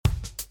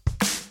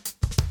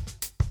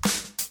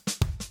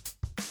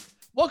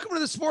Welcome to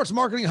the Sports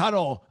Marketing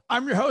Huddle.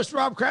 I'm your host,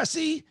 Rob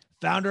Cressy,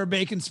 founder of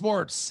Bacon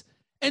Sports.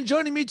 And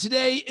joining me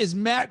today is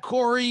Matt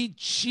Corey,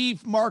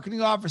 Chief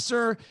Marketing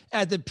Officer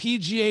at the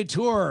PGA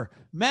Tour.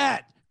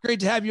 Matt,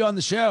 great to have you on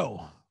the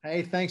show.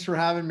 Hey, thanks for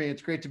having me.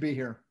 It's great to be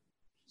here.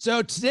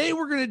 So today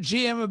we're going to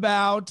jam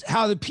about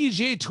how the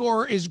PGA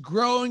Tour is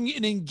growing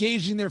and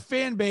engaging their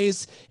fan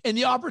base and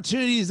the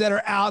opportunities that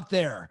are out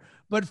there.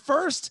 But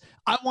first,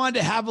 I wanted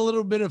to have a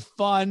little bit of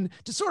fun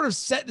to sort of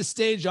set the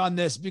stage on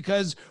this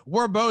because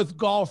we're both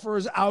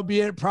golfers,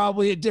 albeit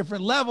probably at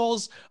different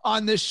levels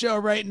on this show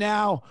right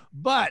now.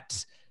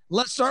 But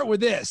let's start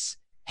with this.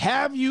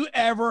 Have you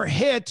ever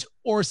hit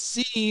or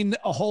seen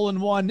a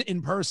hole-in-one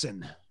in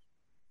person?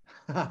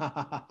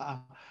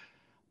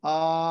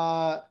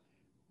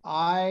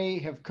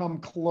 I have come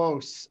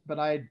close, but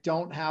I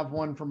don't have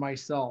one for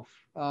myself,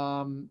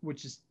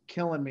 which is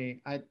killing me.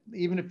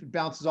 Even if it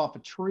bounces off a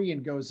tree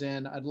and goes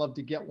in, I'd love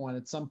to get one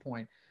at some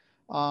point.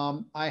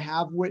 I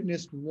have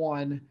witnessed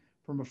one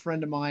from a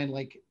friend of mine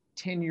like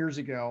 10 years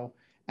ago.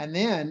 And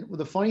then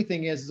the funny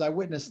thing is I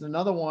witnessed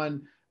another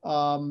one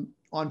on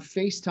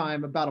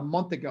FaceTime about a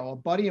month ago. A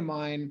buddy of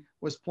mine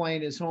was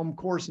playing his home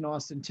course in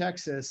Austin,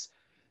 Texas.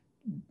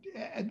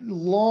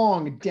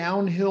 Long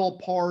downhill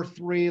par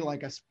 3,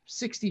 like a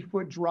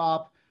 60-foot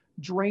drop,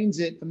 drains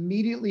it,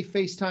 immediately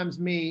FaceTimes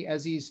me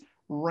as he's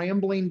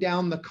rambling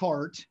down the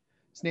cart.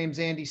 His name's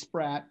Andy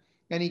Spratt.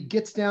 And he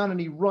gets down and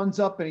he runs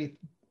up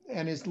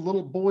and his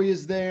little boy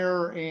is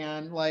there.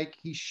 And like,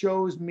 he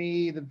shows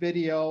me the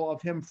video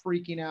of him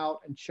freaking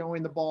out and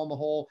showing the ball in the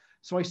hole.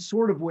 So I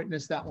sort of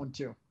witnessed that one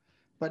too,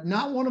 but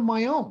not one of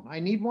my own. I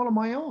need one of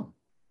my own.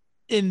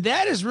 And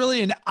that is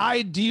really an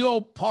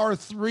ideal par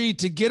 3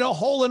 to get a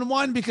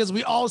hole-in-one because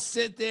we all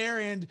sit there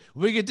and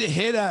we get to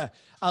hit a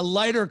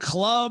lighter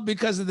club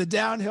because of the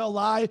downhill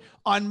lie.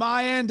 On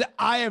my end,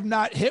 I have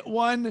not hit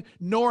one,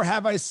 nor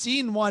have I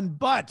seen one,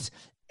 but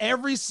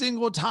every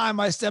single time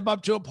I step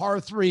up to a par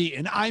 3,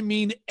 and I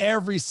mean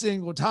every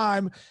single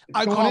time,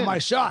 I call my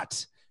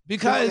shot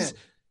because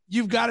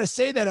you've got to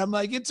say that. I'm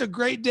like, it's a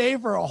great day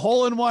for a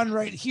hole-in-one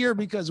right here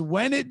because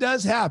when it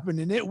does happen,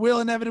 and it will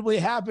inevitably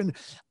happen,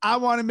 I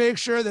want to make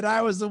sure that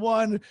I was the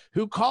one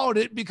who called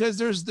it because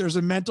there's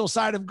a mental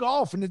side of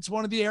golf. And it's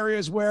one of the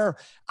areas where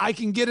I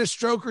can get a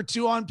stroke or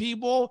two on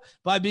people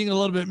by being a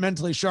little bit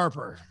mentally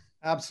sharper.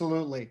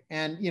 Absolutely.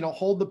 And,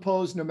 hold the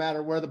pose no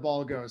matter where the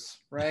ball goes,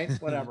 right?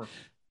 Whatever.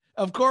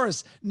 Of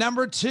course.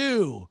 Number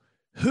 2,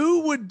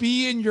 who would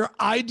be in your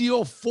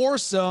ideal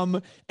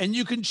foursome? And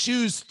you can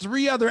choose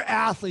 3 other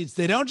athletes.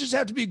 They don't just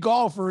have to be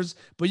golfers,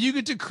 but you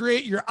get to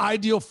create your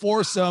ideal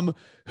foursome.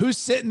 Who's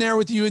sitting there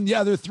with you in the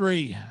other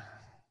 3?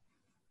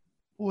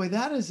 Boy,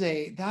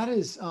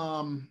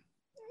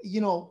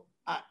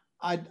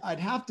 I'd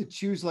have to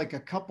choose like a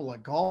couple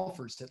of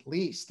golfers at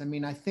least. I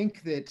mean, I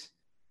think that,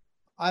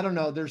 I don't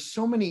know, there's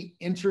so many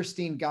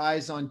interesting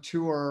guys on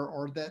tour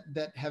or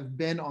that have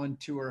been on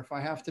tour. If I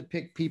have to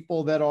pick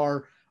people that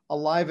are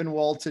alive and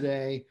well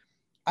today,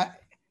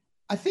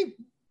 I think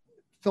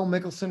Phil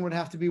Mickelson would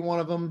have to be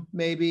one of them.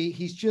 Maybe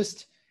he's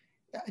just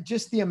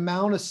the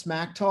amount of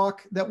smack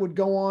talk that would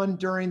go on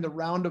during the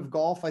round of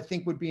golf, I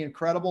think would be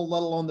incredible,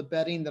 let alone the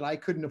betting that I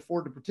couldn't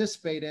afford to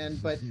participate in,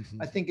 but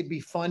I think it'd be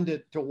fun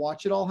to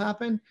watch it all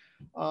happen.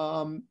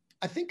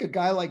 I think a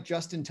guy like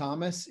Justin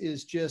Thomas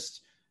is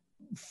just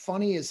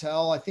funny as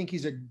hell. I think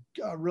he's a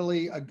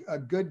really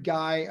good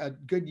guy, a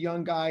good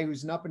young guy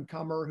who's an up and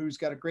comer, who's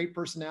got a great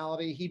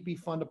personality. He'd be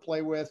fun to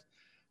play with.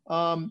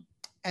 And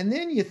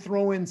then you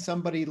throw in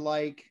somebody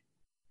like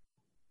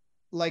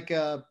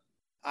an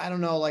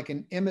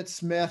Emmitt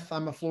Smith.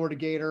 I'm a Florida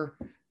Gator.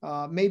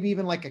 Maybe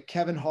even like a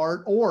Kevin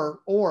Hart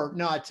or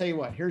no, I tell you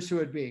what, here's who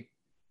it'd be.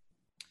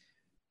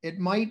 It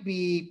might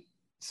be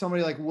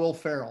somebody like Will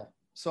Ferrell.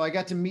 So I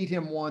got to meet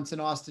him once in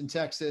Austin,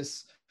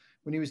 Texas,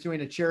 when he was doing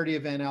a charity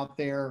event out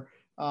there.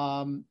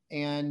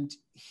 And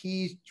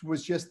he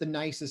was just the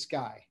nicest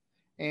guy.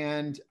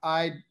 And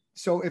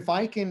so if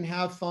I can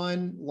have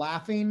fun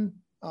laughing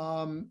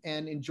and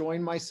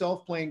enjoying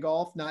myself playing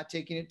golf, not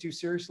taking it too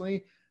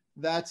seriously,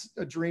 that's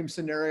a dream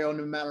scenario,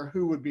 no matter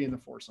who would be in the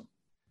foursome.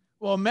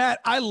 Well, Matt,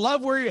 I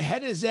love where your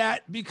head is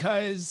at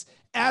because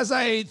as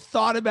I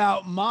thought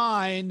about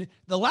mine,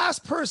 the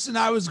last person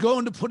I was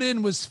going to put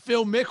in was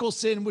Phil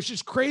Mickelson, which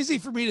is crazy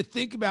for me to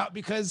think about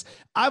because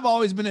I've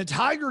always been a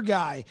Tiger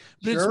guy,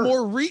 but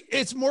sure.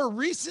 It's more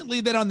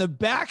recently that on the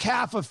back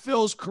half of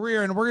Phil's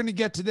career, and we're going to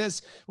get to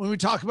this when we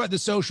talk about the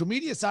social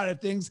media side of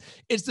things,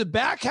 it's the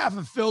back half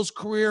of Phil's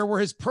career where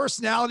his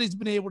personality's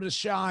been able to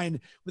shine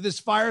with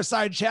his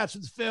fireside chats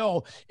with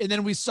Phil. And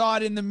then we saw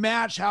it in the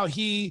match, how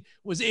he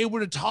was able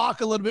to talk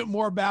a little bit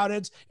more about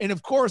it. And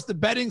of course, the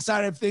betting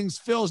side of things,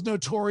 Phil's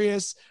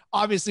notorious.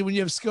 Obviously, when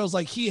you have skills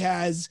like he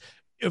has,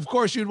 of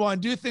course, you'd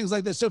want to do things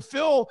like this. So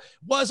Phil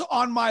was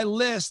on my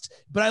list,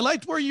 but I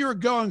liked where you were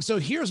going. So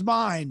here's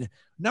mine.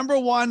 Number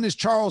 1 is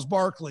Charles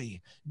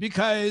Barkley,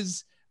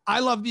 because I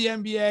love the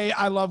NBA.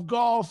 I love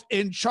golf.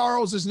 And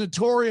Charles is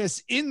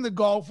notorious in the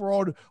golf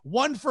world,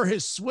 one for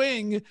his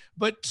swing,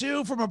 but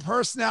two, from a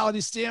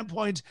personality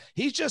standpoint,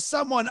 he's just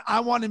someone I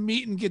want to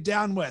meet and get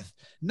down with.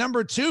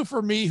 Number two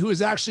for me, who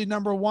is actually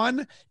number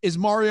one, is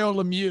Mario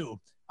Lemieux.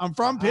 I'm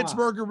from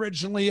Pittsburgh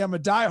originally. I'm a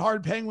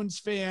diehard Penguins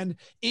fan,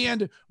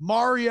 and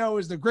Mario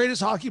is the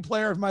greatest hockey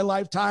player of my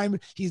lifetime.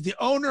 He's the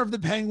owner of the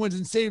Penguins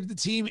and saved the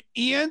team,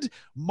 and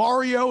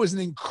Mario is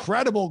an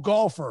incredible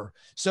golfer.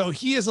 So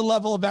he is a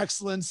level of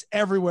excellence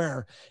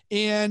everywhere.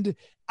 And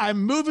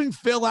I'm moving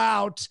Phil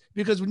out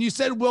because when you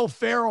said Will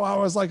Ferrell, I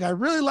was like, I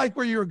really like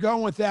where you were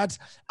going with that.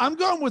 I'm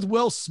going with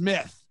Will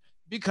Smith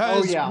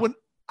because when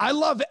I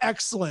love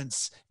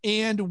excellence.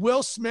 And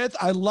Will Smith,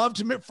 I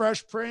loved him at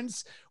Fresh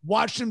Prince,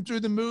 watched him through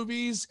the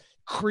movies.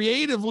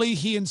 Creatively,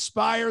 he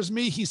inspires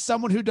me. He's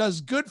someone who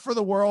does good for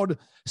the world.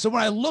 So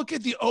when I look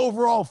at the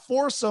overall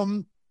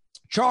foursome,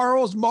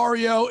 Charles,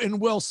 Mario,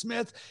 and Will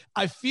Smith,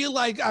 I feel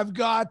like I've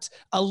got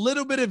a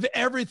little bit of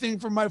everything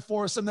from my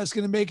foursome that's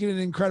going to make it an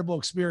incredible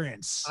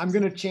experience. I'm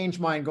going to change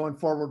mine going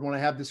forward when I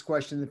have this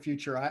question in the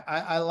future.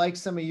 I like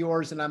some of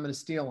yours and I'm going to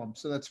steal them.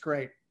 So that's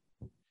great.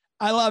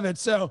 I love it.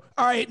 So,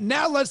 all right,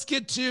 now let's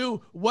get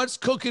to what's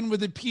cooking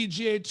with the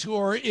PGA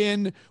Tour.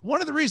 In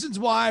one of the reasons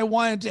why I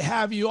wanted to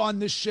have you on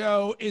the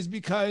show is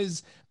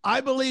because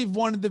I believe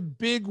one of the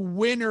big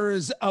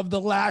winners of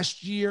the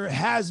last year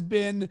has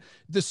been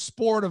the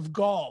sport of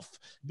golf,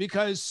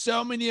 because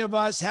so many of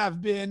us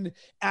have been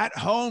at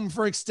home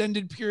for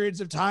extended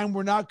periods of time.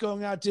 We're not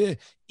going out to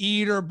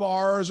eat or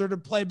bars or to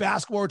play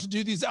basketball or to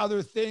do these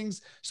other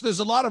things. So there's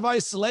a lot of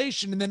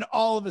isolation. And then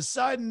all of a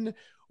sudden,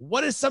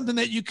 what is something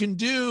that you can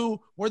do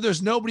where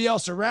there's nobody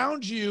else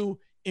around you?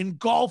 And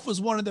golf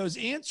was one of those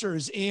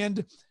answers.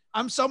 And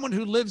I'm someone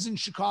who lives in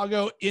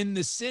Chicago in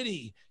the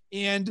city.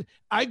 And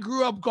I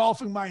grew up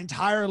golfing my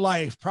entire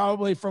life,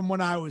 probably from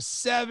when I was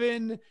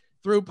 7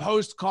 through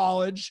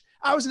post-college.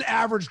 I was an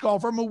average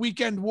golfer. I'm a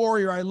weekend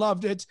warrior. I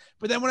loved it.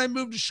 But then when I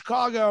moved to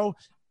Chicago,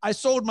 I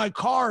sold my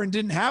car and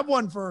didn't have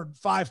one for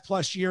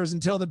 5+ years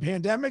until the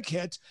pandemic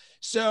hit.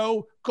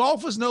 So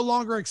golf was no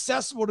longer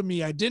accessible to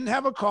me. I didn't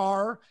have a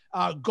car.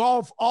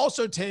 Golf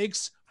also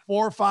takes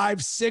 4,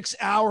 5, 6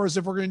 hours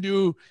if we're going to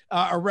do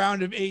a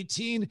round of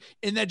 18.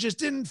 And that just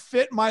didn't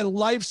fit my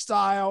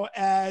lifestyle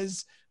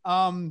as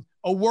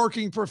a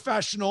working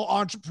professional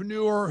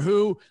entrepreneur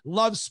who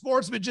loves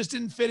sports, but just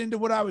didn't fit into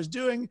what I was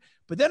doing.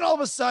 But then all of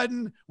a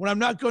sudden, when I'm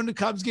not going to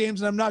Cubs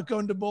games and I'm not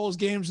going to Bulls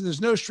games and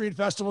there's no street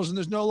festivals and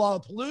there's no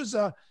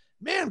Lollapalooza,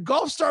 man,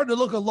 golf started to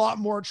look a lot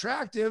more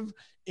attractive.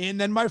 And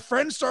then my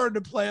friends started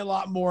to play a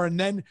lot more. And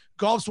then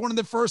golf's one of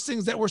the first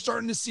things that we're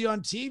starting to see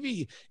on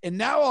TV. And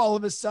now all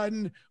of a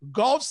sudden,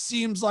 golf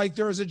seems like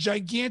there is a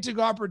gigantic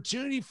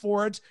opportunity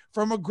for it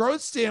from a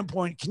growth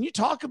standpoint. Can you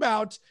talk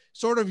about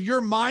sort of your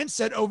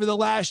mindset over the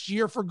last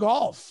year for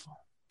golf?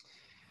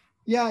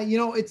 Yeah,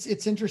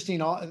 it's interesting.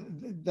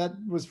 That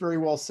was very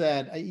well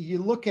said. You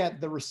look at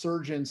the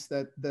resurgence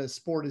that the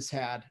sport has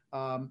had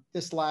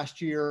this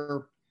last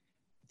year.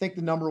 I think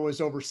the number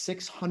was over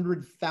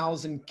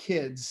 600,000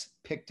 kids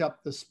picked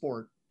up the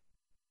sport,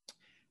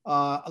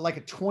 like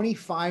a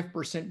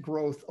 25%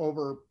 growth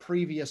over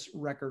previous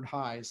record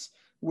highs,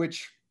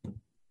 which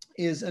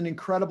is an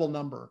incredible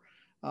number.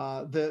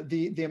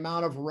 The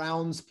amount of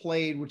rounds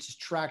played, which is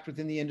tracked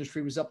within the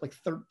industry, was up like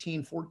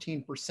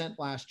 13-14%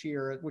 last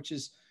year, which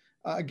is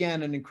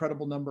again an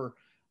incredible number.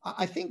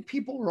 I think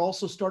people are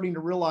also starting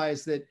to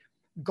realize that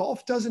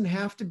golf doesn't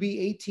have to be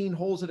 18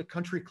 holes at a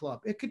country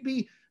club. It could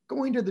be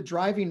going to the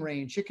driving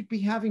range. It could be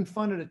having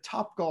fun at a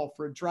Topgolf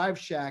or a Drive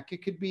Shack.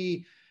 It could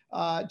be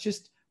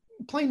just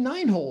playing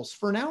 9 holes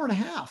for an hour and a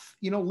half,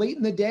 late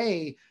in the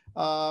day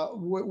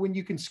when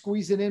you can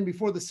squeeze it in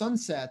before the sun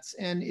sets.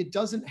 And it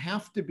doesn't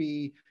have to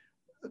be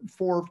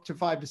 4 to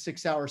 5 to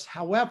 6 hours.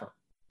 However,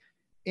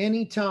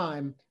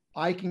 anytime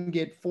I can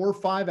get 4 or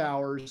 5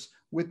 hours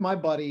with my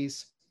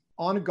buddies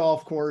on a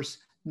golf course,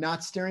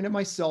 not staring at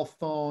my cell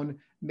phone,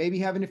 maybe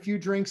having a few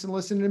drinks and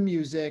listening to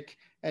music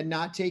and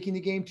not taking the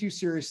game too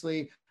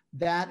seriously,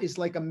 that is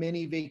like a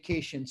mini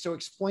vacation. So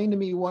explain to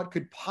me what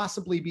could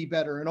possibly be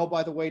better. And oh,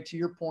 by the way, to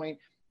your point,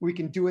 we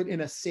can do it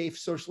in a safe,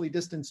 socially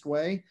distanced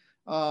way.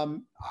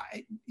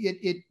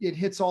 It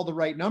hits all the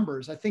right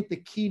numbers. I think the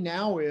key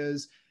now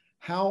is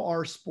how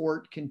our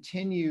sport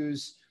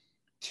continues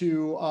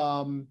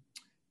to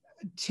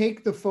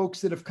take the folks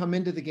that have come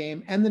into the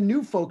game and the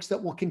new folks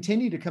that will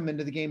continue to come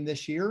into the game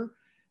this year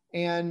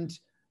and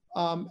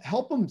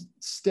help them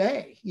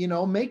stay,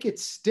 make it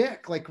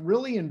stick, like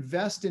really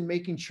invest in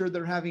making sure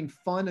they're having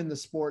fun in the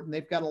sport and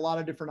they've got a lot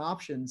of different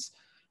options.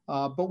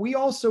 But we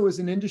also as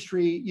an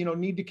industry,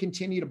 need to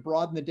continue to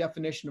broaden the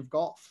definition of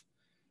golf.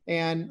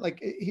 And like,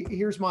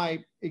 here's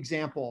my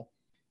example.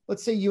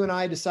 Let's say you and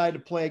I decide to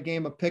play a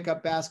game of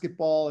pickup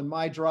basketball in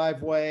my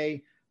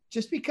driveway.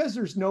 Just because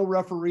there's no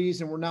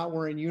referees and we're not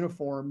wearing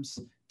uniforms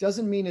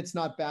doesn't mean it's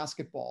not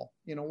basketball.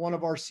 One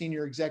of our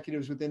senior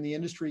executives within the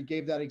industry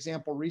gave that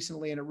example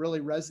recently, and it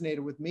really resonated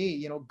with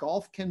me.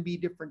 Golf can be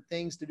different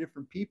things to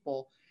different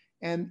people,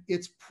 and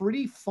it's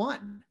pretty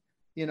fun.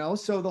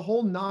 So the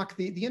whole knock,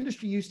 the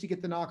industry used to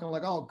get the knock on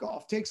like, oh,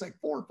 golf takes like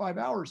 4 or 5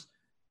 hours.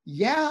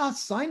 Yeah,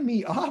 sign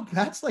me up.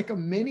 That's like a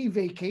mini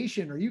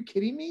vacation. Are you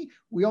kidding me?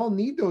 We all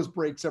need those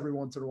breaks every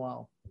once in a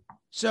while.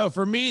 So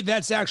for me,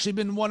 that's actually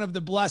been one of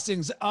the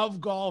blessings of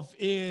golf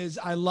is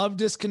I love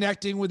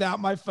disconnecting without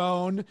my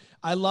phone.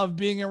 I love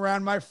being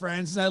around my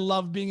friends and I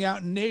love being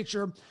out in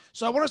nature.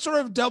 So I want to sort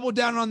of double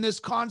down on this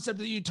concept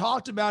that you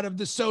talked about of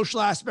the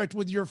social aspect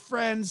with your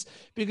friends,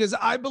 because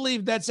I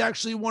believe that's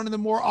actually one of the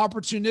more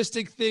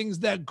opportunistic things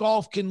that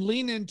golf can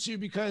lean into,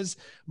 because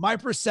my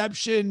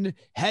perception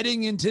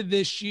heading into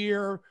this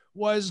year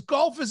was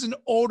golf is an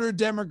older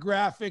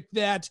demographic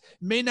that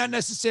may not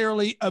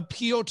necessarily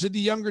appeal to the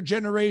younger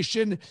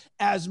generation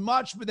as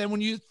much. But then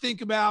when you think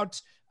about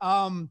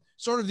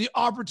sort of the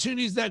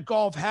opportunities that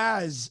golf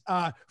has,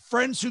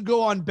 friends who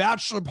go on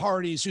bachelor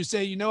parties who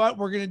say, you know what,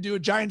 we're going to do a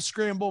giant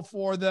scramble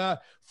for the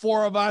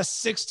 4 of us,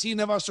 16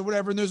 of us or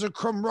whatever. And there's a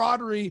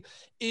camaraderie.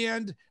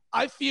 And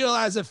I feel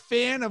as a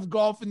fan of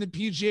golf and the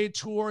PGA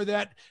Tour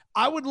that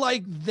I would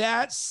like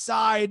that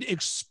side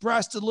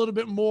expressed a little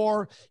bit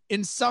more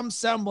in some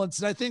semblance.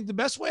 And I think the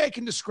best way I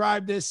can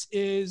describe this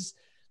is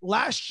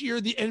last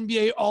year, the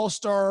NBA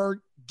All-Star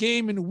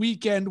game and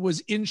weekend was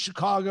in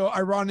Chicago.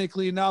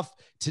 Ironically enough,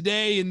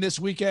 today and this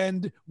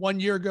weekend, 1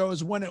 year ago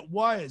is when it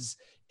was.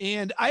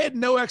 And I had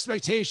no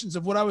expectations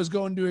of what I was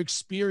going to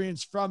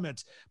experience from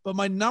it. But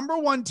my number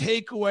one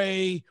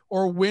takeaway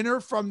or winner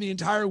from the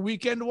entire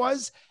weekend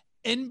was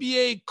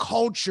NBA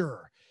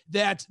culture,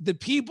 that the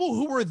people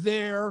who were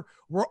there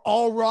were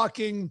all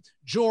rocking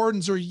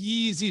Jordans or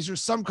Yeezys or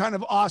some kind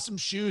of awesome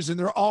shoes, and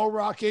they're all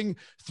rocking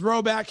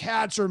throwback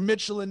hats or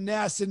Mitchell and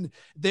Ness, and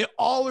they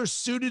all are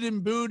suited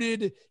and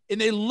booted,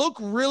 and they look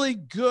really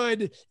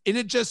good, and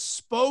it just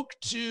spoke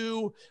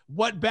to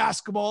what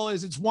basketball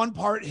is. It's one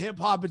part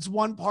hip-hop, it's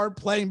one part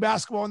playing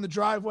basketball in the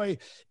driveway,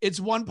 it's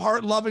one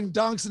part loving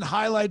dunks and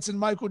highlights and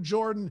Michael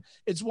Jordan,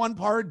 it's one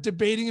part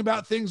debating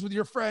about things with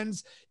your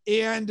friends.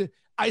 And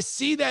I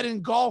see that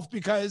in golf,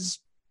 because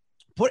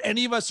put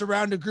any of us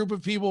around a group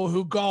of people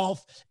who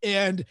golf,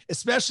 and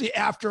especially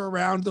after a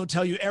round, they'll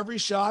tell you every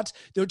shot.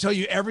 They'll tell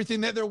you everything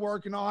that they're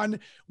working on.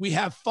 We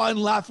have fun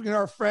laughing at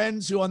our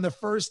friends who on the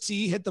first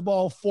tee hit the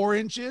ball 4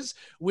 inches.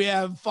 We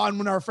have fun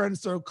when our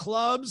friends throw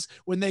clubs,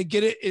 when they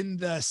get it in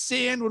the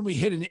sand, when we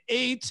hit an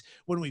 8,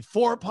 when we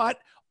 4-putt,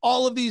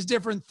 all of these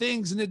different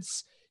things.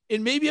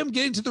 And maybe I'm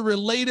getting to the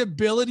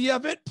relatability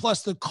of it,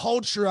 plus the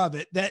culture of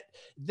it.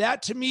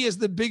 That to me is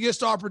the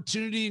biggest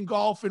opportunity in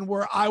golf, and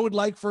where I would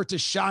like for it to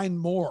shine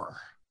more.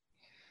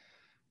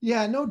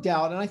 Yeah, no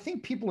doubt. And I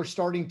think people are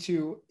starting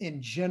to,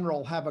 in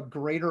general, have a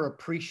greater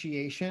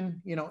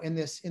appreciation, in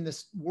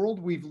this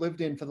world we've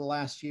lived in for the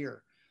last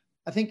year.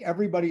 I think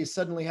everybody is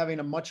suddenly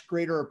having a much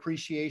greater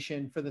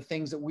appreciation for the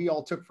things that we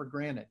all took for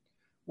granted,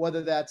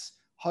 whether that's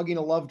hugging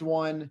a loved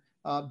one,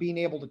 being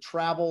able to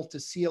travel to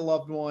see a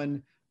loved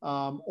one,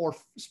 or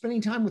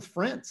spending time with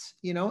friends,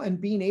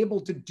 and being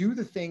able to do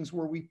the things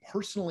where we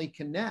personally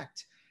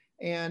connect.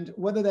 And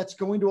whether that's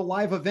going to a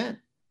live event,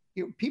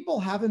 people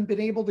haven't been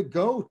able to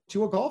go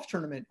to a golf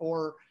tournament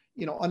or,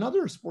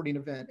 another sporting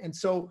event. And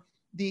so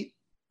the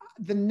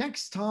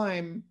next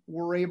time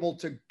we're able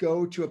to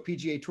go to a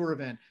PGA Tour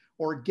event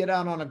or get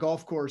out on a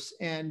golf course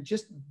and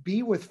just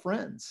be with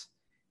friends,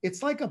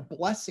 it's like a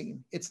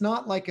blessing. It's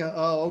not like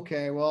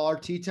okay, well, our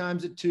tee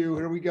time's at 2,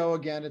 here we go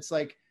again. It's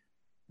like,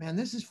 man,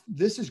 this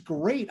is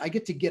great. I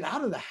get to get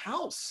out of the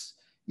house,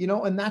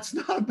 and that's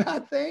not a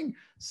bad thing.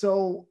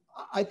 So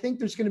I think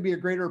there's going to be a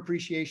greater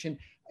appreciation.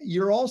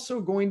 You're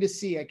also going to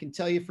see, I can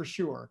tell you for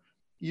sure,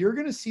 you're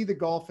going to see the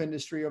golf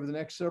industry over the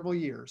next several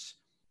years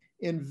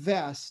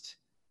invest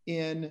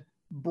in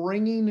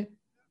bringing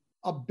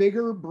a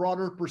bigger,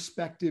 broader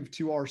perspective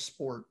to our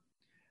sport.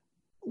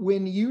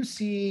 When you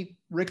see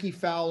Ricky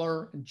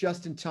Fowler and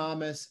Justin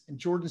Thomas and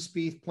Jordan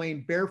Spieth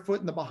playing barefoot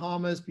in the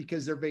Bahamas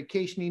because they're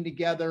vacationing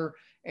together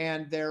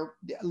and they're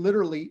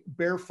literally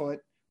barefoot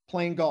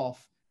playing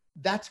golf,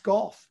 that's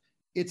golf.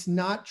 It's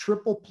not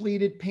triple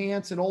pleated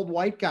pants and old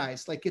white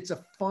guys. Like, it's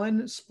a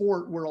fun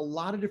sport where a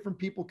lot of different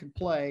people can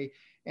play,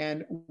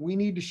 and we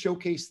need to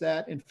showcase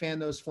that and fan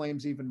those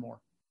flames even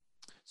more.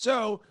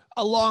 So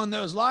along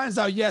those lines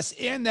now, yes,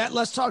 and that,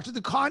 let's talk to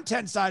the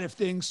content side of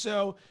things.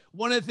 So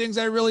one of the things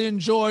I really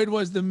enjoyed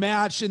was the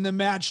match and the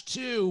match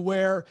 2,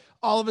 where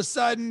all of a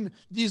sudden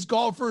these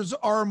golfers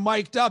are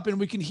mic'd up and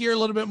we can hear a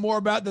little bit more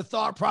about the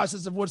thought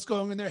process of what's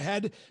going in their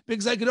head,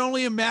 because I could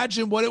only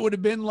imagine what it would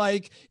have been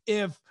like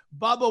if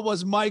Bubba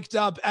was mic'd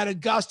up at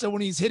Augusta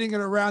when he's hitting it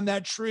around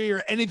that tree,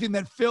 or anything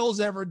that Phil's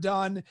ever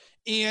done,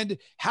 and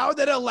how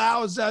that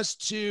allows us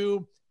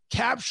to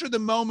capture the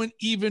moment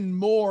even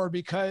more,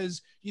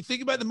 because you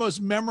think about the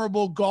most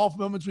memorable golf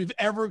moments we've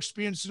ever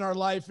experienced in our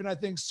life. And I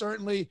think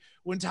certainly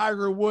when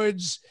Tiger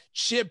Woods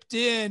chipped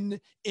in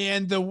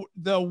and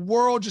the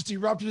world just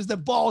erupted as the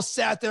ball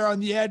sat there on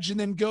the edge and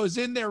then goes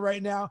in there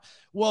right now.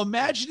 Well,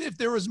 imagine if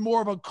there was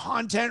more of a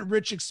content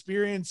rich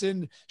experience.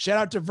 And shout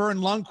out to Vern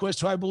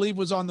Lundquist, who I believe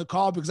was on the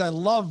call, because I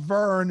love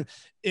Vern.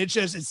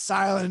 It's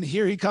silent. And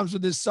here he comes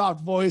with his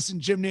soft voice,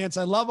 and Jim Nantz.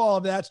 I love all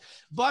of that.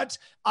 But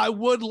I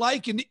would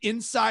like an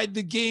inside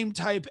the game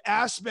type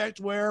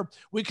aspect where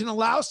we can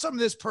allow some of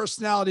this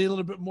personality a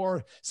little bit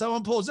more.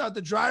 Someone pulls out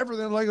the driver,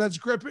 they're like, let's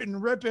grip it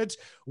and rip it.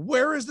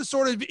 Where is the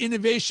sort of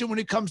innovation when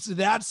it comes to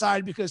that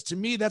side? Because to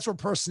me, that's where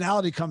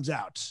personality comes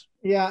out.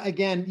 Yeah.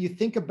 Again, you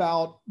think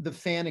about the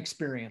fan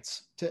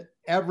experience. To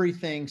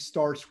everything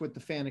starts with the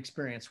fan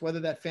experience, whether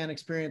that fan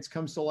experience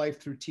comes to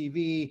life through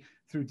TV,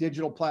 through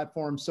digital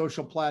platforms,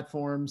 social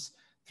platforms,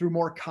 through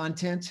more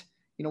content.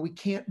 You know, we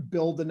can't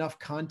build enough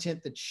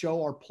content that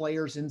show our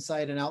players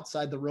inside and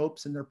outside the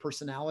ropes and their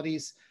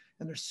personalities.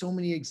 And there's so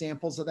many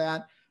examples of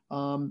that.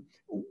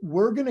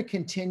 We're going to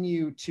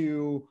continue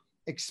to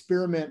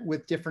experiment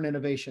with different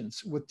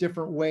innovations, with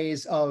different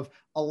ways of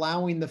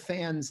allowing the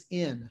fans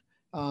in,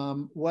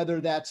 whether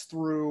that's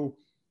through,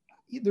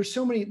 there's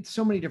so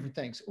many different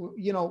things,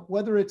 you know,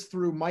 whether it's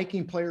through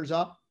miking players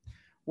up,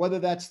 whether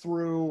that's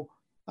through,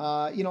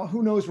 you know,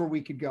 who knows where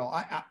we could go.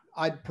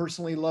 I'd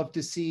personally love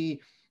to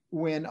see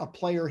when a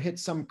player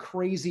hits some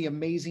crazy,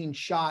 amazing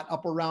shot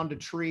up around a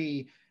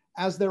tree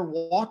as they're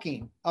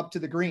walking up to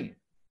the green.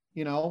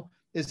 You know,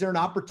 is there an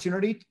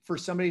opportunity for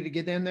somebody to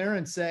get in there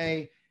and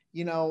say,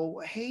 you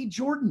know, hey,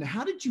 Jordan,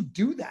 how did you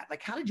do that?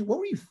 Like, what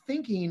were you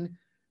thinking?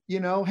 You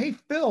know, hey,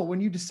 Phil,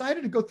 when you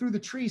decided to go through the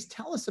trees,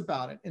 tell us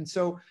about it. And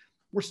so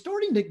we're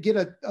starting to get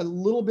a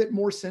little bit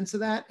more sense of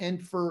that.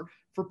 And for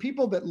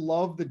people that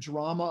love the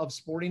drama of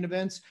sporting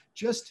events,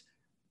 just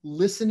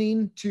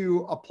listening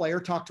to a player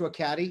talk to a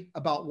caddy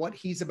about what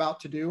he's about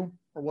to do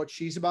or what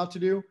she's about to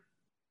do,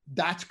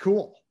 that's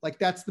cool. Like,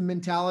 that's the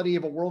mentality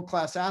of a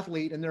world-class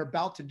athlete, and they're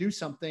about to do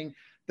something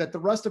that the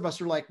rest of us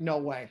are like, no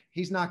way,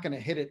 he's not going to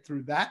hit it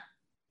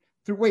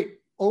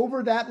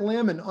over that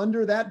limb and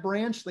under that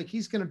branch. Like,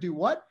 he's going to do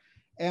what?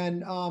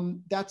 And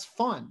that's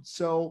fun.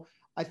 So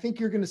I think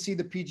you're going to see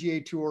the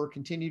PGA Tour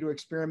continue to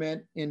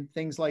experiment in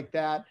things like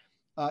that,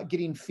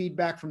 getting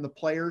feedback from the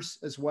players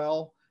as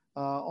well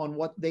on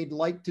what they'd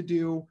like to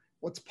do,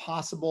 what's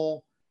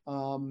possible,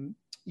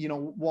 you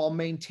know, while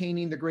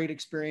maintaining the great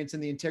experience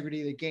and the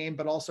integrity of the game,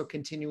 but also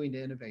continuing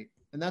to innovate.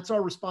 And that's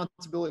our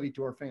responsibility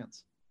to our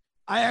fans.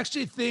 I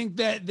actually think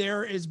that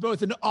there is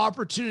both an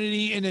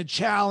opportunity and a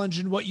challenge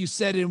in what you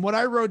said. And what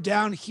I wrote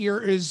down here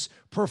is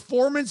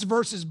performance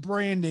versus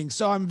branding.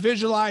 So I'm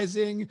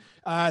visualizing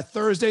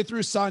Thursday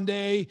through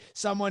Sunday,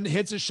 someone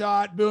hits a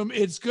shot, boom,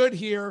 it's good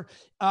here.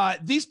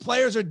 These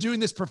players are doing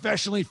this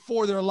professionally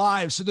for their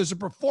lives. So there's a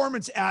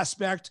performance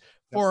aspect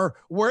for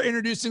we're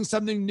introducing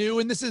something new.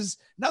 And this is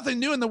nothing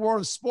new in the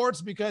world of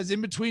sports, because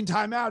in between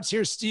timeouts,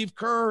 here's Steve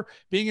Kerr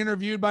being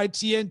interviewed by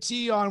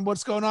TNT on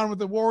what's going on with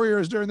the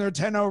Warriors during their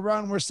 10-0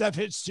 run where Steph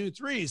hits 2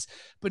 threes.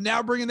 But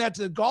now bringing that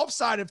to the golf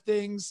side of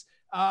things,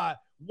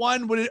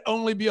 one, would it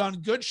only be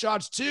on good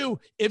shots? Two,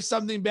 if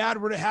something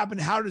bad were to happen,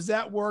 how does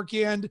that work?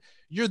 And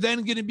you're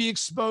then going to be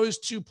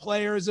exposed to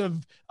players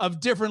of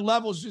different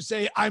levels who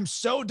say, I'm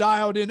so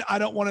dialed in, I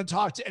don't want to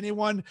talk to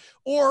anyone.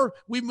 Or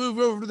we move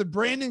over to the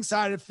branding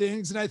side of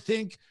things. And I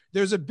think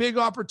there's a big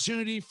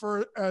opportunity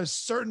for a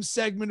certain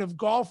segment of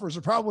golfers,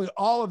 or probably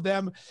all of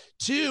them,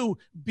 to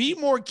be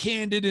more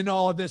candid in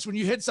all of this. When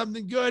you hit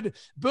something good,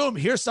 boom,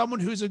 here's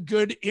someone who's a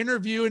good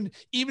interview. And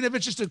even if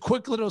it's just a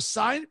quick little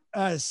sound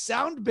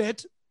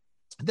bit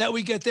that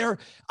we get there,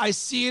 I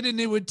see it, and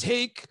it would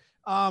take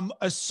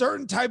a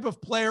certain type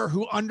of player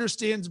who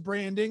understands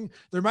branding.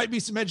 There might be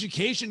some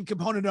education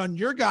component on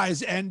your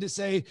guys' end to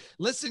say,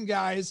 listen,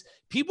 guys,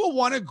 people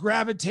want to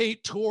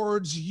gravitate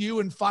towards you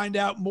and find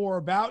out more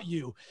about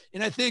you.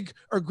 And I think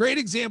a great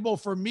example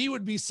for me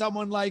would be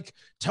someone like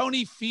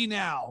Tony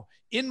Finau.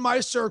 In my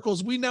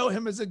circles, we know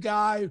him as a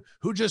guy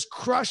who just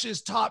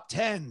crushes top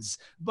tens,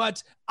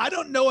 but I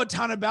don't know a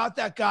ton about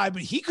that guy,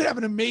 but he could have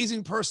an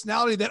amazing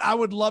personality that I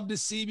would love to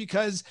see,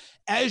 because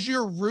as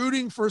you're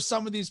rooting for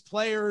some of these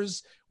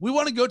players, we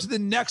want to go to the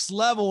next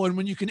level. And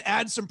when you can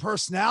add some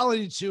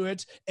personality to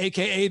it,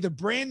 AKA the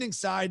branding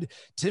side,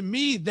 to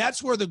me,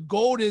 that's where the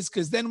gold is,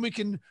 because then we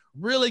can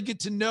really get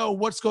to know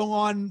what's going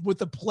on with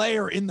the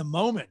player in the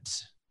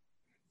moment.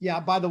 Yeah,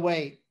 by the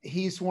way,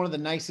 he's one of the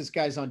nicest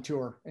guys on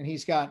tour, and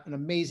he's got an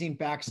amazing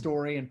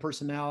backstory and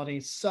personality.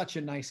 Such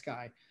a nice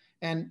guy.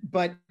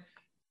 But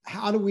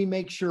how do we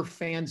make sure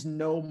fans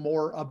know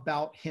more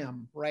about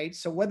him, right?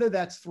 So whether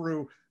that's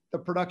through the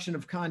production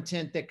of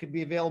content that could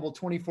be available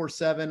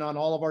 24/7 on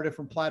all of our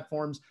different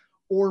platforms,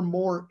 or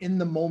more in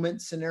the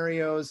moment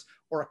scenarios,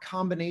 or a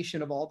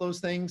combination of all those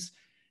things,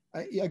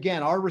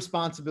 again, our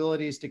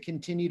responsibility is to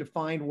continue to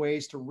find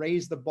ways to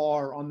raise the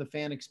bar on the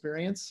fan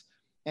experience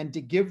and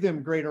to give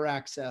them greater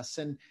access.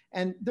 And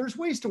there's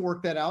ways to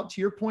work that out.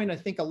 To your point, I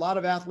think a lot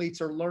of athletes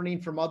are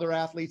learning from other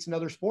athletes in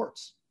other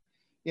sports.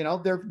 You know,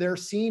 they're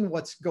seeing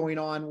what's going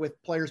on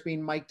with players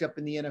being mic'd up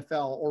in the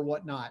NFL or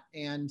whatnot.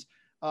 And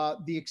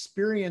the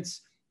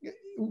experience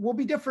will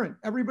be different.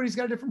 Everybody's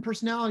got a different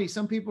personality.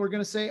 Some people are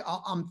going to say,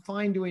 I'm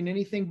fine doing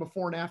anything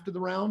before and after the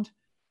round.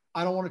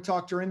 I don't want to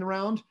talk during the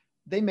round.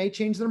 They may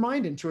change their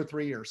mind in 2 or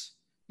 3 years.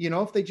 You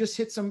know, if they just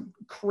hit some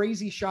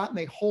crazy shot and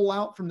they hole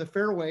out from the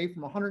fairway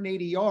from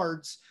 180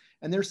 yards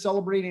and they're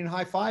celebrating and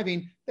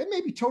high-fiving, they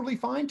may be totally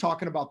fine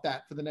talking about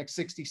that for the next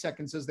 60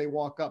 seconds as they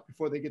walk up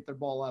before they get their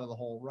ball out of the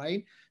hole,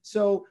 right?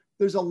 So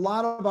there's a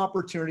lot of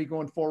opportunity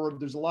going forward.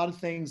 There's a lot of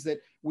things that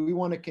we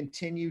want to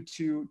continue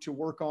to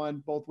work on,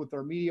 both with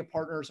our media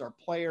partners, our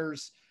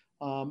players,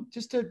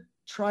 just to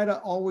try to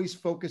always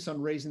focus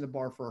on raising the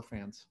bar for our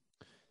fans.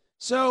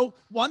 So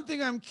one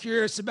thing I'm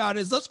curious about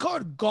is, let's call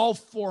it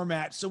golf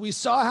format. So we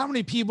saw how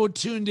many people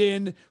tuned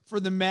in for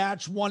the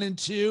match 1 and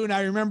 2. And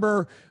I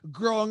remember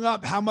growing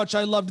up how much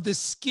I loved the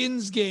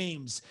skins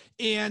games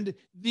and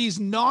these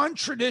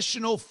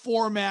non-traditional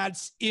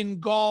formats in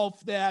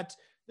golf, that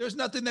there's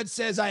nothing that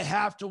says I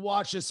have to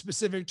watch a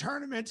specific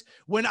tournament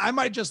when I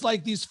might just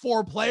like these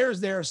 4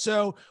 players there.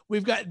 So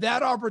we've got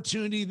that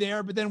opportunity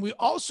there, but then we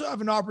also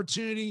have an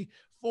opportunity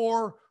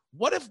for,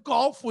 what if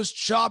golf was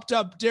chopped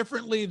up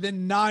differently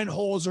than 9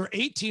 holes or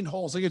 18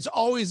 holes? Like, it's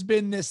always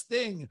been this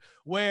thing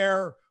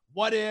where,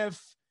 what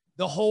if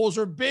the holes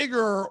are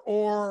bigger?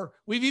 Or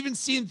we've even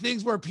seen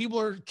things where people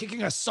are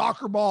kicking a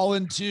soccer ball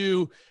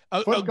into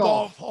a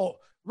golf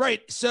hole.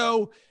 Right.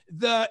 So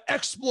the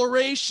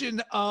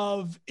exploration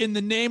of, in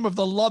the name of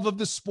the love of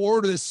the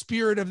sport or the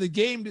spirit of the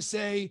game, to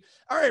say,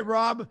 all right,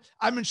 Rob,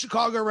 I'm in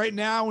Chicago right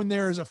now and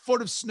there's a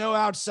foot of snow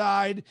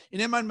outside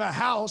and I'm in my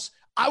house.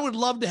 I would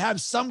love to have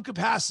some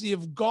capacity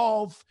of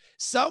golf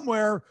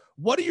somewhere.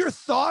 What are your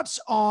thoughts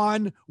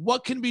on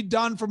what can be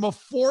done from a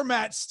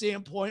format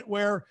standpoint?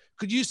 Where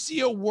could you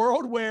see a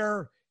world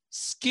where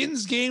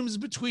skins games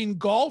between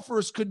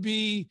golfers could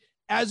be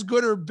as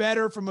good or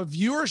better from a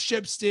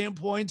viewership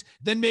standpoint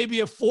than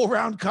maybe a full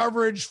round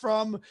coverage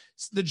from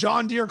the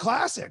John Deere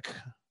Classic?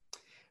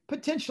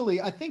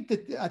 Potentially. I think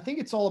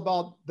it's all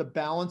about the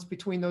balance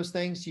between those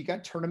things. You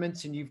got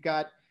tournaments and you've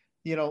got,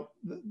 you know,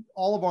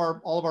 all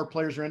of our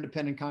players are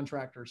independent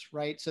contractors,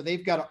 right? So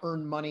they've got to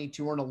earn money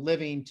to earn a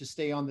living to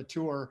stay on the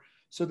tour.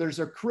 So there's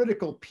a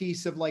critical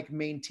piece of like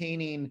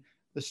maintaining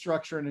the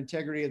structure and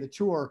integrity of the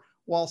tour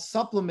while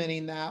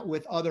supplementing that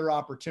with other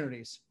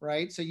opportunities,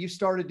 right? So you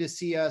started to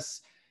see us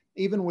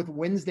even with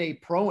Wednesday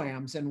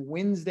pro-ams and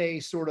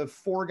Wednesday sort of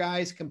 4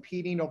 guys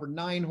competing over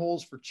 9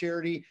 holes for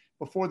charity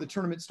before the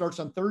tournament starts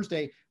on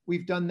Thursday.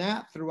 We've done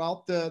that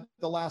throughout the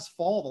last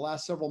fall, the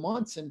last several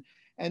months.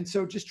 And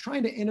so just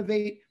trying to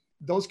innovate.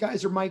 Those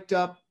guys are mic'd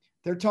up.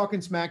 They're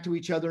talking smack to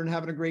each other and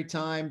having a great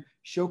time,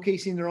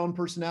 showcasing their own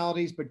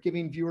personalities, but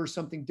giving viewers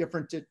something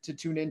different to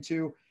tune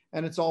into.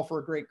 And it's all for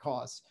a great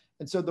cause.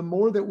 And so the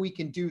more that we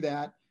can do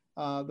that,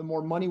 the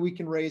more money we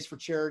can raise for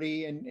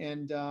charity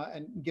and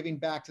giving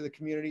back to the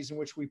communities in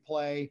which we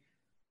play,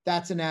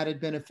 that's an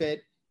added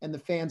benefit. And the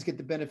fans get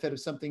the benefit of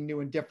something new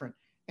and different.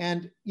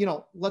 And, you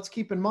know, let's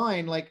keep in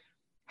mind, like,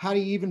 how do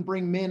you even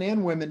bring men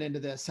and women into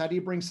this? How do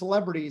you bring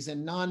celebrities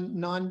and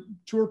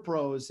non-tour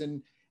pros?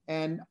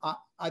 And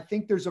I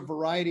think there's a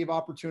variety of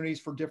opportunities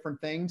for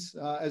different things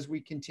as we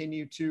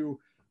continue to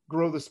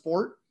grow the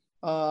sport.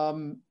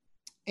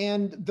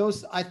 And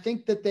those, I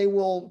think that they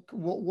will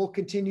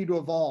continue to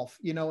evolve,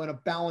 you know, in a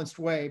balanced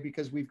way,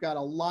 because we've got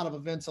a lot of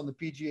events on the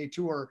PGA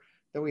Tour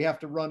that we have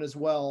to run as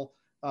well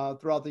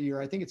throughout the year.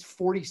 I think it's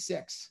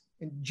 46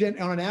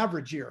 on an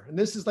average year. And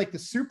this is like the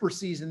super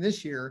season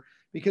this year,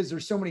 because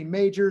there's so many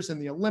majors and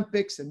the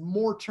Olympics and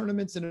more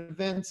tournaments and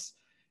events.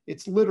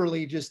 It's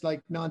literally just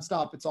like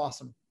nonstop. It's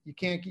awesome. You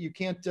can't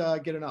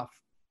get enough.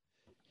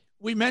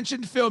 We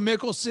mentioned Phil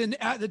Mickelson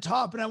at the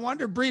top, and I wanted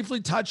to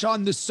briefly touch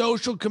on the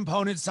social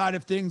component side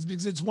of things,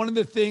 because it's one of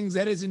the things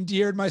that has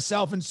endeared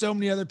myself and so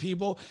many other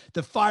people,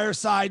 the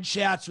fireside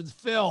chats with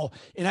Phil.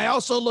 And I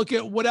also look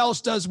at what else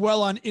does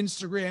well on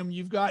Instagram.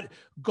 You've got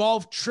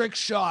golf trick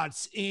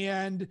shots,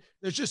 and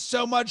there's just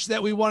so much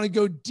that we want to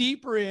go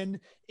deeper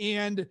in.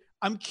 And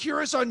I'm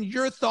curious on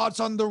your thoughts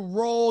on the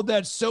role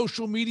that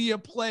social media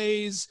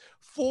plays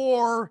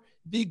for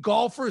the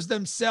golfers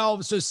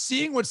themselves. So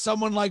seeing what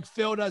someone like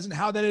Phil does and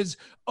how that has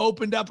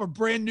opened up a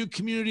brand new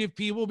community of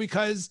people,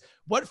 because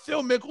what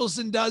Phil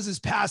Mickelson does is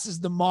passes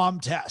the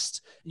mom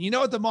test. And you know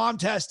what the mom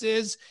test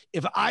is?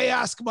 If I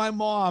ask my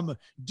mom,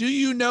 do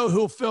you know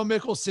who Phil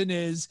Mickelson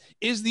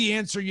is the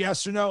answer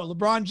yes or no?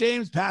 LeBron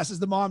James passes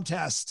the mom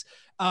test.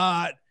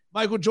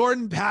 Michael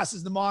Jordan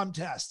passes the mom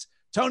test.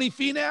 Tony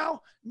Finau,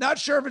 not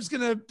sure if it's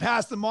going to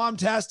pass the mom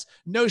test.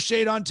 No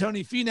shade on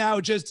Tony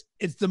Finau. Just,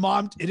 it's the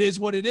mom. It is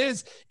what it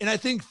is. And I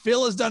think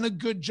Phil has done a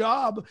good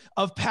job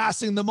of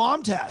passing the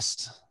mom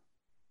test.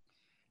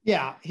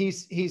 Yeah.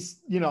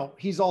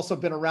 He's also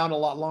been around a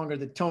lot longer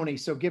than Tony.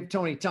 So give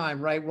Tony time,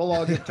 right? We'll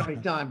all give Tony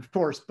time, of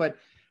course. But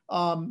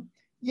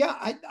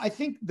I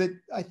think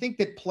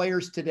that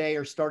players today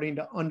are starting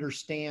to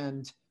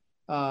understand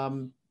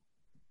the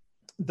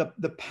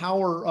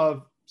power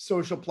of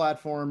social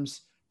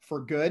platforms for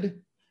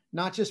good.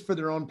 not just for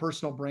their own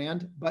personal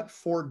brand, but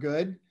for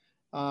good.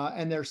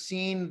 And they're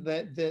seeing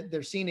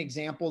they're seeing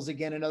examples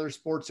again in other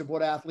sports of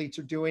what athletes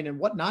are doing and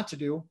what not to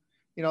do.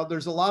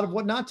 There's a lot of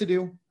what not to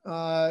do.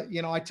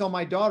 I tell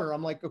my daughter,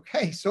 I'm like,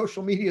 okay,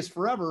 social media is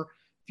forever.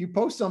 If you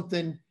post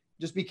something,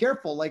 just be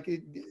careful. Like,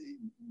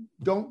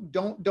 don't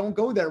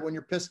go there when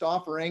you're pissed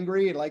off or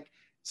angry. Like,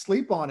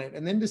 sleep on it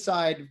and then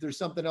decide if there's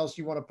something else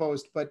you want to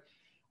post. But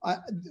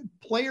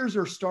players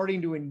are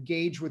starting to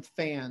engage with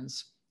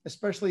fans,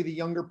 especially the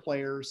younger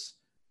players,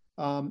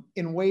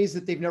 in ways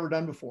that they've never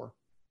done before,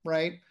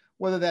 right?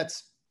 Whether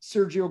that's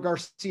Sergio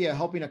Garcia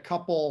helping a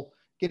couple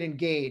get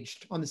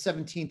engaged on the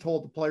 17th hole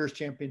of the Players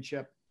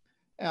Championship,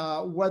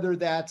 whether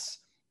that's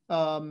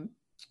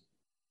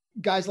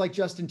guys like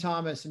Justin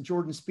Thomas and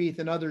Jordan Spieth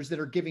and others that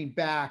are giving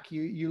back.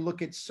 You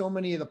look at so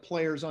many of the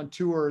players on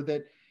tour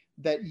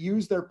that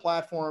use their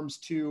platforms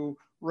to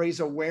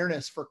raise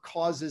awareness for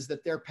causes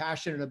that they're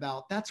passionate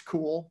about. That's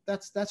cool.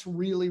 That's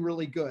really,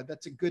 really good.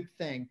 That's a good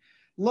thing,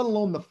 let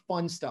alone the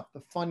fun stuff, the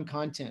fun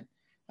content.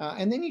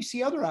 And then you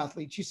see other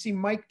athletes. You see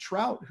Mike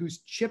Trout,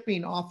 who's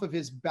chipping off of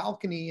his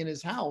balcony in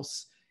his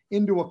house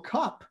into a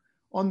cup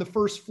on the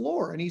first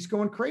floor, and he's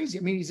going crazy.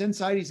 I mean, he's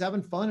inside, he's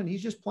having fun, and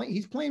he's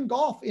playing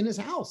golf in his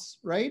house,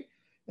 right?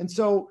 And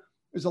so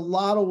there's a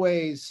lot of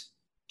ways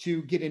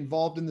to get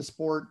involved in the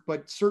sport,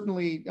 but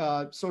certainly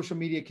social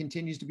media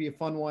continues to be a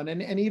fun one.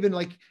 And even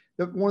like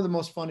one of the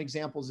most fun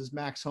examples is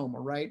Max Homa,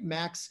 right?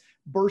 Max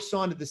bursts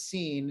onto the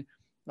scene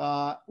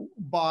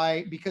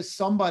because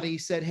somebody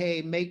said,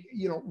 hey,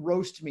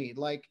 roast me,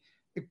 like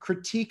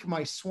critique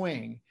my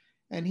swing.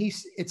 And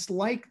it's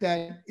like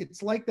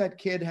that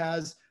kid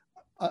has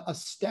a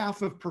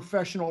staff of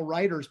professional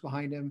writers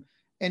behind him.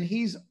 And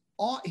he's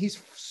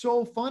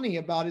so funny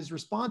about his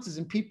responses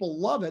and people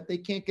love it. They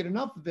can't get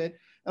enough of it.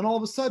 And all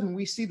of a sudden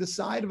we see the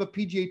side of a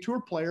PGA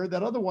Tour player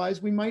that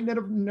otherwise we might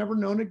have never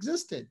known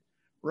existed.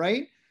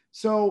 Right.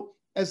 So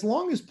as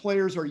long as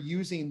players are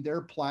using their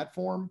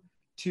platform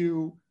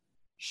to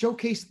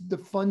showcase the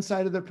fun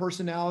side of their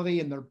personality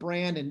and their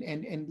brand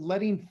and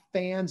letting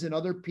fans and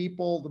other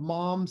people, the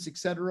moms, et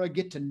cetera,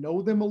 get to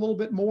know them a little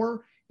bit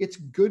more, it's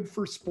good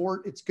for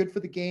sport. It's good for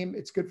the game.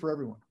 It's good for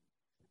everyone.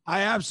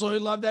 I absolutely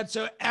love that.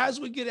 So as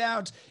we get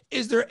out,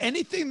 is there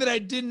anything that I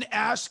didn't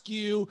ask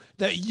you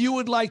that you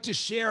would like to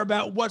share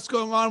about what's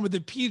going on with the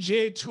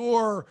PGA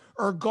Tour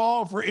or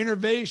golf or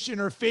innovation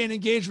or fan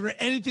engagement or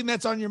anything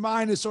that's on your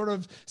mind as sort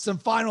of some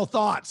final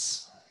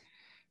thoughts?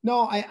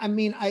 No, I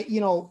mean,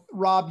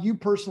 Rob, you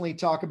personally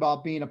talk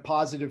about being a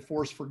positive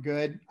force for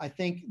good. I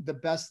think the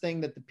best thing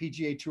that the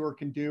PGA Tour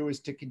can do is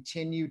to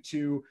continue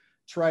to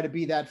try to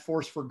be that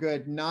force for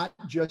good, not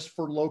just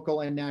for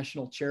local and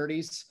national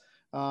charities,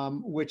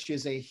 which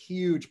is a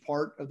huge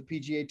part of the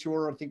PGA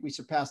Tour. I think we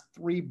surpassed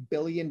 $3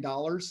 billion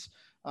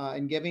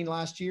in giving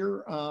last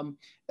year.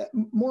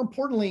 More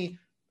importantly,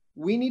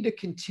 we need to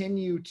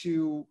continue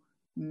to,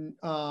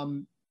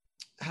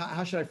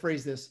 how should I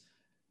phrase this?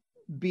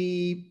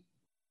 Be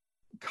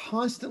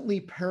constantly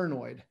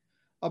paranoid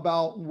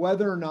about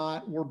whether or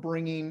not we're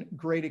bringing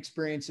great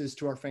experiences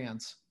to our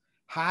fans.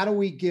 How do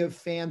we give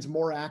fans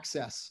more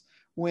access?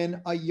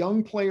 When a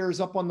young player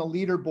is up on the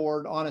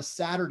leaderboard on a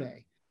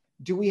Saturday,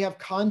 do we have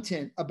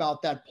content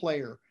about that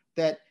player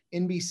that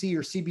NBC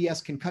or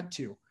CBS can cut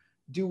to?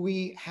 Do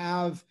we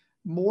have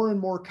more and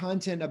more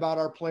content about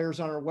our players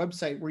on our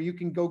website where you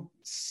can go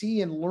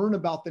see and learn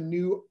about the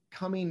new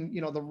coming,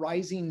 the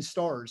rising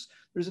stars?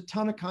 There's a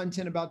ton of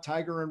content about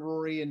Tiger and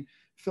Rory and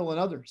Phil and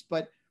others,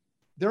 but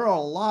there are a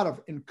lot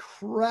of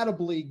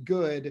incredibly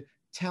good,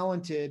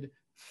 talented,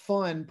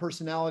 fun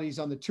personalities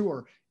on the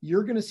tour.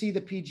 You're going to see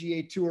the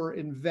PGA Tour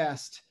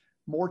invest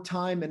more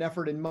time and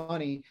effort and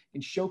money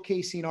in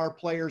showcasing our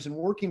players and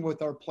working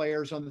with our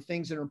players on the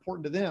things that are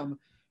important to them,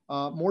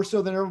 more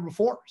so than ever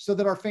before, so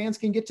that our fans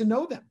can get to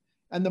know them.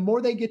 And the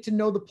more they get to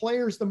know the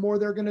players, the more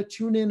they're going to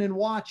tune in and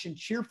watch and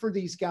cheer for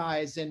these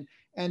guys and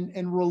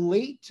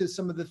relate to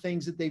some of the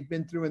things that they've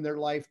been through in their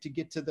life to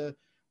get to the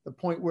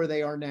point where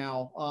they are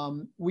now.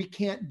 We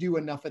can't do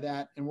enough of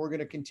that. And we're going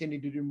to continue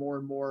to do more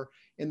and more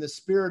in the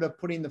spirit of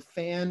putting the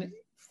fan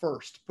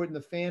first, putting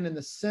the fan in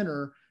the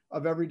center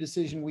of every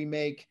decision we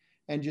make,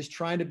 and just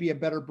trying to be a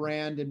better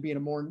brand and being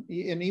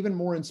an even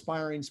more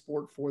inspiring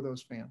sport for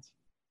those fans.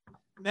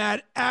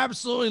 Matt,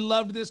 absolutely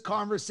loved this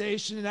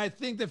conversation. And I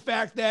think the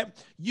fact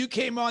that you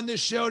came on this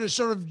show to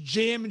sort of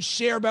jam and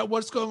share about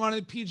what's going on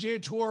in the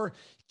PGA Tour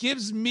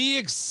gives me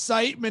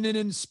excitement and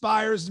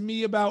inspires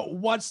me about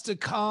what's to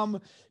come,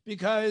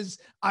 because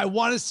I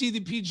want to see the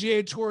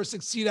PGA Tour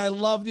succeed. I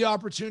love the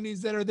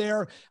opportunities that are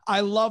there. I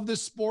love the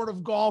sport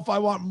of golf. I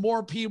want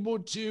more people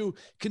to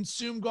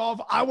consume golf.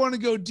 I want to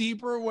go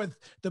deeper with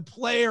the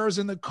players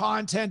and the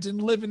content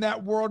and live in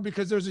that world,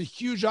 because there's a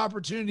huge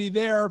opportunity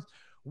there.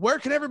 Where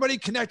can everybody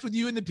connect with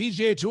you in the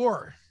PGA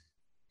Tour?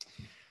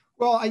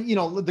 Well,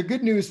 the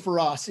good news for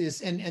us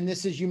is, and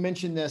this is, you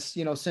mentioned this,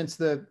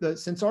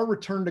 since our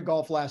return to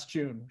golf last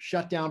June,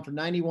 shut down for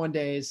 91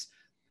 days,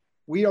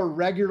 we are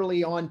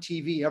regularly on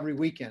TV every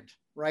weekend.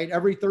 right?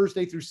 Every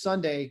Thursday through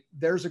Sunday,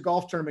 there's a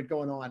golf tournament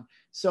going on.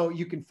 So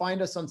you can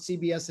find us on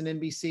CBS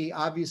and NBC,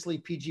 obviously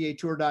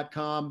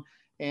PGAtour.com,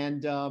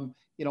 and,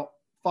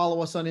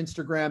 follow us on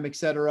Instagram, et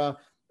cetera.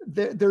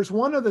 There's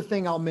one other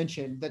thing I'll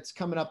mention that's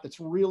coming up that's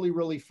really,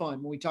 really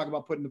fun when we talk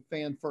about putting the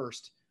fan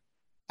first.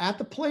 At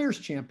the Players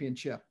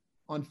Championship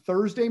on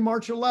Thursday,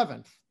 March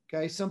 11th,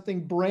 okay,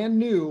 something brand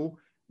new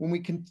when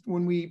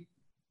we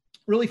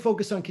really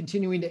focus on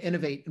continuing to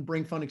innovate and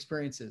bring fun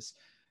experiences.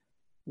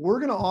 We're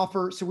going to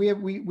offer, so we have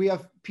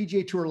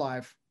PGA Tour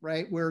Live,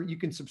 right, where you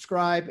can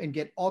subscribe and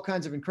get all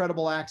kinds of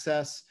incredible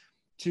access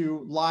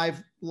to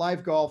live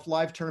golf,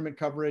 live tournament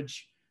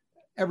coverage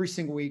every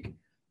single week.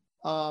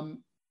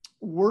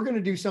 We're going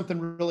to do something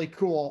really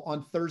cool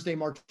on Thursday,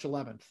 March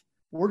 11th.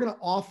 We're going to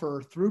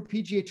offer through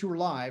PGA Tour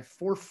Live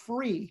for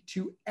free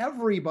to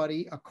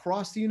everybody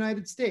across the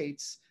United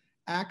States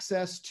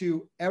access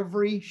to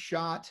every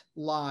shot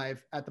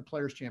live at the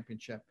Players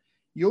Championship.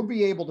 You'll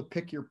be able to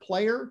pick your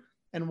player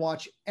and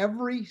watch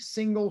every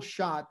single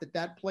shot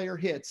that player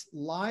hits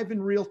live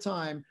in real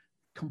time,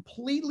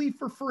 completely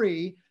for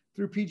free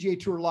through PGA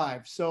Tour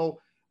Live. So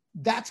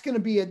that's going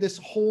to be this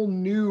whole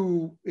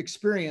new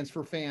experience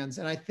for fans.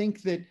 And I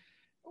think that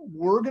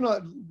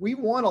we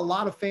want a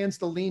lot of fans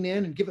to lean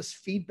in and give us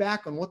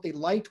feedback on what they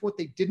liked, what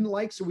they didn't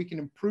like, so we can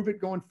improve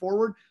it going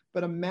forward.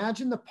 But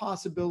imagine the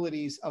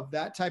possibilities of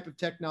that type of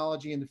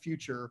technology in the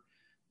future.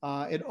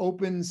 It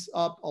opens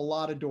up a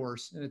lot of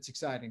doors, and it's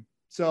exciting.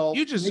 So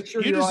you just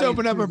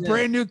opened up a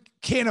brand new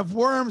can of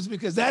worms,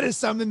 because that is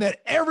something that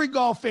every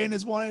golf fan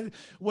has wanted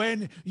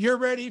when you're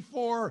ready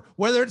for,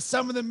 whether it's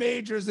some of the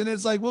majors and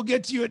it's like, we'll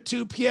get to you at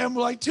 2 p.m.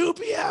 We're like, 2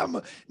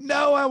 p.m.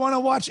 No, I want to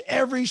watch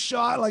every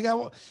shot. Like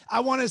I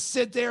want to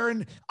sit there,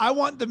 and I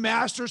want the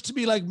Masters to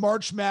be like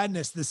March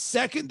Madness. The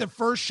second the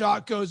first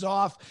shot goes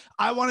off,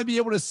 I want to be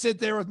able to sit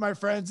there with my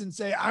friends and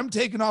say, I'm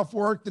taking off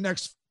work the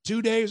next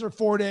 2 days or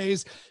 4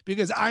 days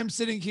because I'm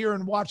sitting here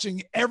and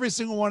watching every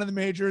single one of the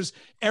majors,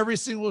 every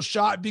single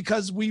shot,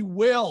 because we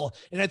will.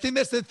 And I think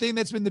that's the thing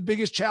that's been the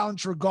biggest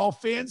challenge for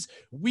golf fans.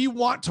 We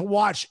want to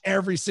watch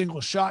every single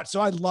shot.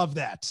 So I love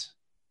that.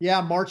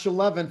 Yeah. March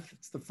 11th.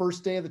 It's the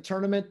first day of the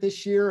tournament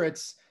this year.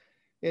 It's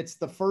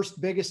the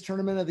first biggest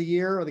tournament of the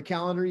year, or the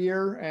calendar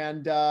year.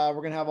 And we're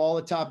going to have all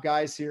the top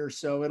guys here.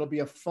 So it'll be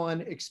a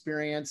fun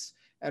experience,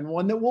 and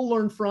one that we'll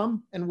learn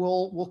from, and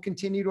we'll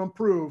continue to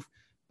improve.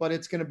 But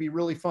it's going to be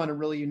really fun and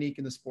really unique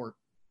in the sport.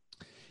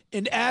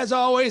 And as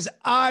always,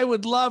 I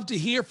would love to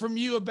hear from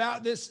you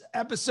about this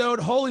episode.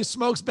 Holy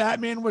smokes,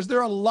 Batman, was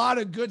there a lot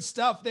of good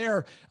stuff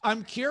there?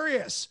 I'm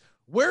curious,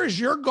 where's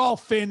your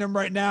golf fandom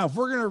right now? If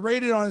we're going to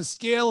rate it on a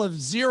scale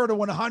of 0 to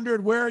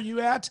 100, where are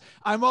you at?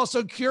 I'm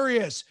also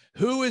curious,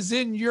 who is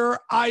in your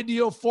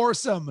ideal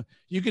foursome?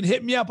 You can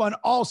hit me up on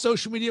all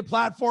social media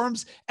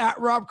platforms at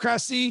Rob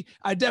Cressy.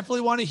 I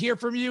definitely want to hear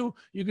from you.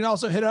 You can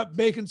also hit up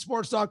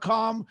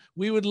baconsports.com.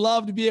 We would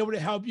love to be able to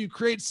help you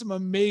create some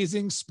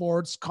amazing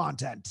sports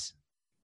content.